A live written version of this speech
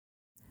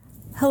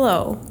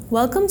Hello,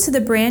 welcome to the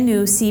brand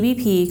new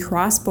CBP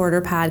Cross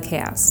Border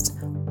Podcast.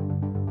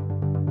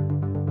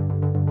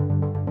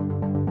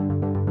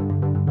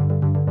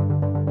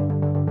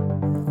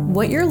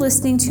 What you're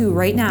listening to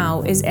right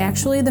now is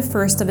actually the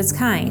first of its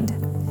kind.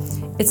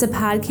 It's a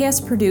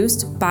podcast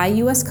produced by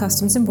U.S.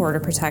 Customs and Border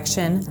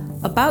Protection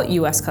about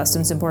U.S.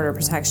 Customs and Border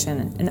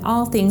Protection and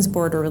all things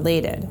border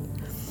related.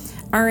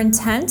 Our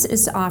intent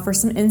is to offer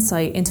some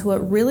insight into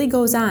what really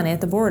goes on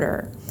at the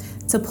border,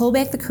 to pull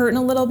back the curtain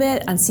a little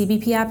bit on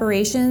CBP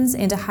operations,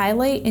 and to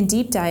highlight and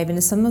deep dive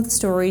into some of the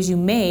stories you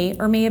may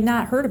or may have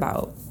not heard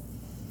about.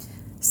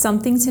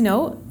 Something to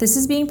note, this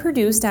is being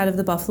produced out of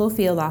the Buffalo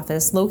Field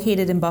Office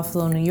located in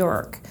Buffalo, New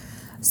York.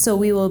 So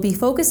we will be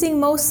focusing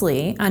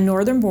mostly on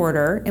northern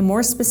border and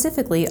more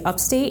specifically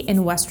upstate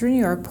and western New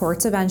York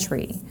ports of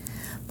entry.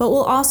 But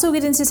we'll also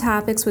get into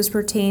topics which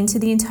pertain to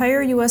the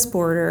entire U.S.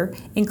 border,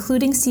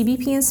 including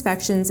CBP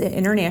inspections at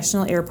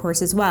international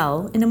airports as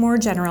well, in a more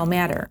general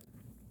matter.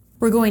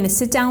 We're going to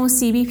sit down with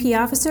CBP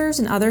officers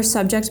and other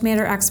subject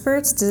matter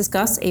experts to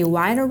discuss a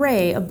wide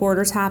array of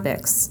border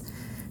topics: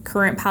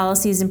 current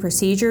policies and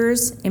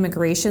procedures,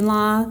 immigration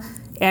law,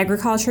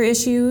 agriculture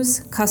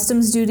issues,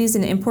 customs duties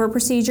and import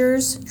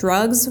procedures,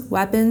 drugs,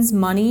 weapons,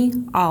 money,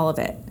 all of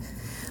it.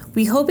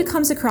 We hope it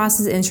comes across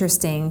as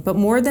interesting, but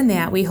more than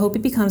that, we hope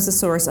it becomes a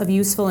source of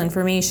useful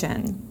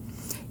information.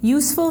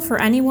 Useful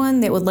for anyone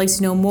that would like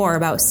to know more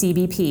about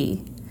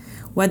CBP.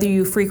 Whether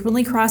you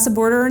frequently cross a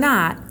border or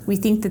not, we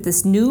think that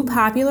this new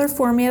popular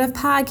format of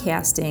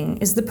podcasting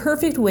is the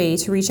perfect way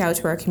to reach out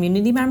to our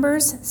community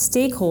members,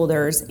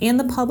 stakeholders, and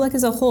the public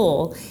as a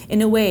whole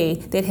in a way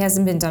that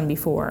hasn't been done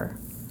before.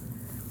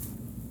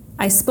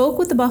 I spoke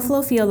with the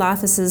Buffalo Field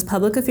Office's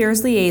Public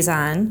Affairs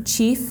Liaison,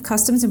 Chief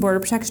Customs and Border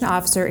Protection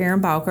Officer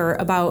Aaron Bowker,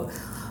 about,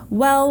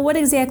 well, what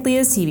exactly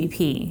is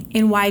CBP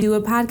and why do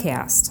a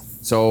podcast?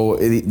 So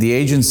the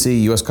agency,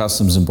 U.S.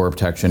 Customs and Border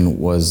Protection,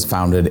 was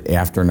founded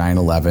after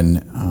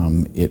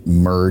 9/11. It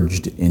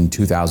merged in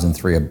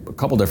 2003, a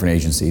couple different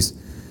agencies.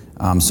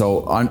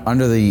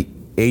 Under the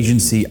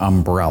agency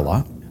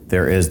umbrella,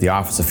 there is the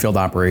Office of Field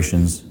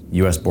Operations,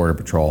 U.S. Border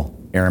Patrol,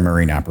 Air and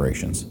Marine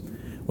Operations.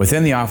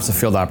 Within the Office of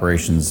Field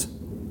Operations,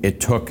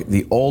 it took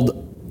the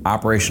old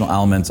operational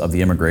elements of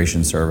the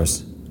Immigration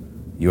Service,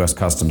 U.S.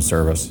 Customs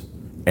Service,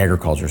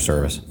 Agriculture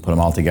Service, put them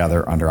all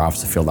together under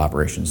Office of Field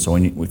Operations. So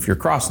if you're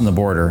crossing the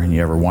border and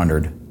you ever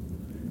wondered,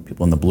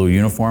 people in the blue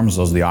uniforms,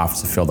 those are the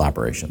Office of Field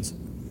Operations.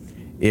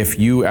 If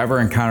you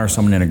ever encounter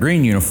someone in a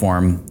green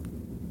uniform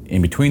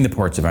in between the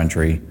ports of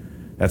entry,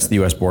 that's the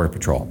U.S. Border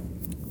Patrol.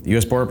 The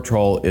U.S. Border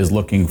Patrol is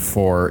looking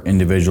for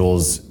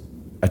individuals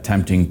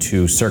attempting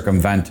to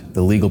circumvent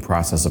the legal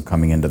process of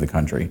coming into the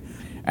country.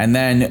 And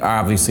then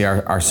obviously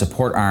our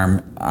support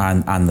arm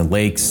on the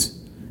lakes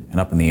and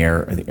up in the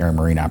air are the Air and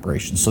Marine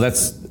Operations. So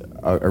that's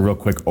a real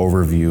quick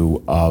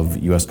overview of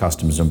U.S.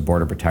 Customs and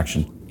Border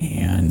Protection.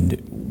 And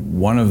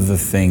one of the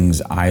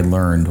things I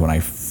learned when I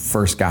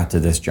first got to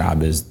this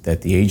job is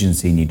that the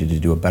agency needed to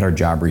do a better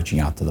job reaching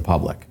out to the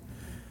public.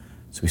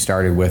 So we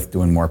started with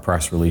doing more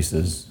press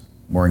releases,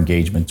 more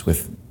engagements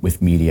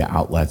with media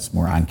outlets,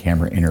 more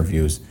on-camera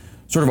interviews,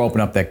 sort of open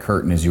up that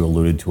curtain, as you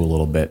alluded to a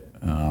little bit,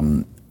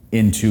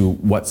 into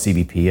what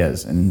CBP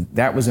is. And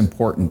that was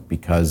important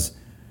because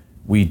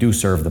we do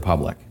serve the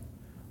public.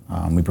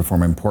 We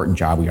perform an important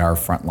job. We are a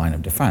front line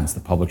of defense. The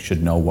public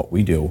should know what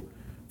we do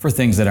for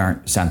things that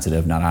aren't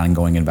sensitive, not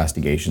ongoing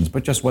investigations,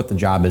 but just what the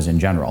job is in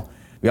general.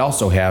 We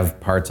also have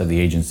parts of the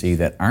agency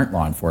that aren't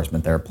law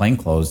enforcement. They're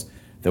plainclothes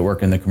that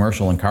work in the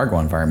commercial and cargo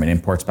environment,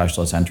 import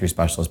specialists, entry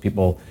specialists,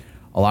 people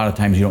a lot of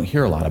times you don't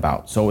hear a lot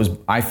about. So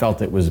I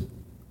felt it was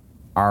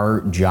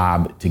our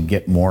job to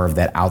get more of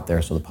that out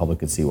there so the public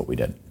could see what we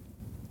did.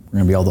 We're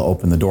going to be able to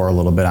open the door a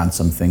little bit on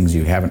some things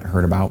you haven't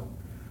heard about.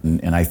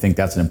 And I think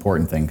that's an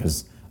important thing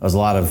because there's a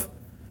lot of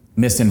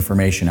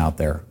misinformation out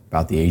there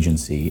about the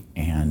agency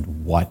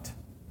and what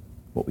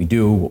we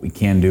do, what we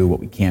can do,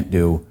 what we can't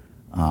do.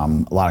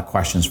 A lot of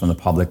questions from the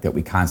public that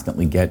we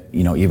constantly get,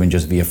 even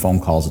just via phone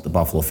calls at the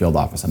Buffalo Field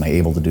Office. Am I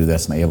able to do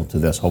this? Am I able to do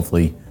this?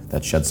 Hopefully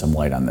that sheds some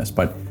light on this.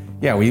 But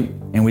yeah,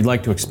 we'd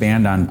like to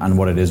expand on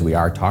what it is we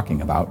are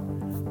talking about.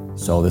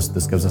 So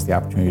this gives us the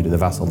opportunity to the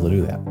vessel to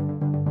do that.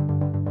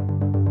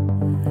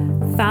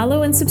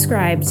 Follow and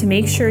subscribe to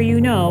make sure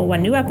you know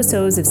when new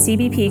episodes of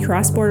CBP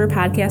Cross Border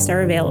Podcast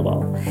are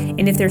available.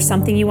 And if there's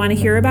something you want to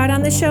hear about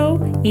on the show,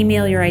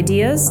 email your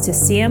ideas to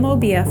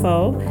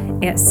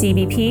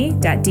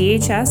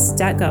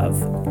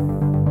cmobfo@cbp.dhs.gov.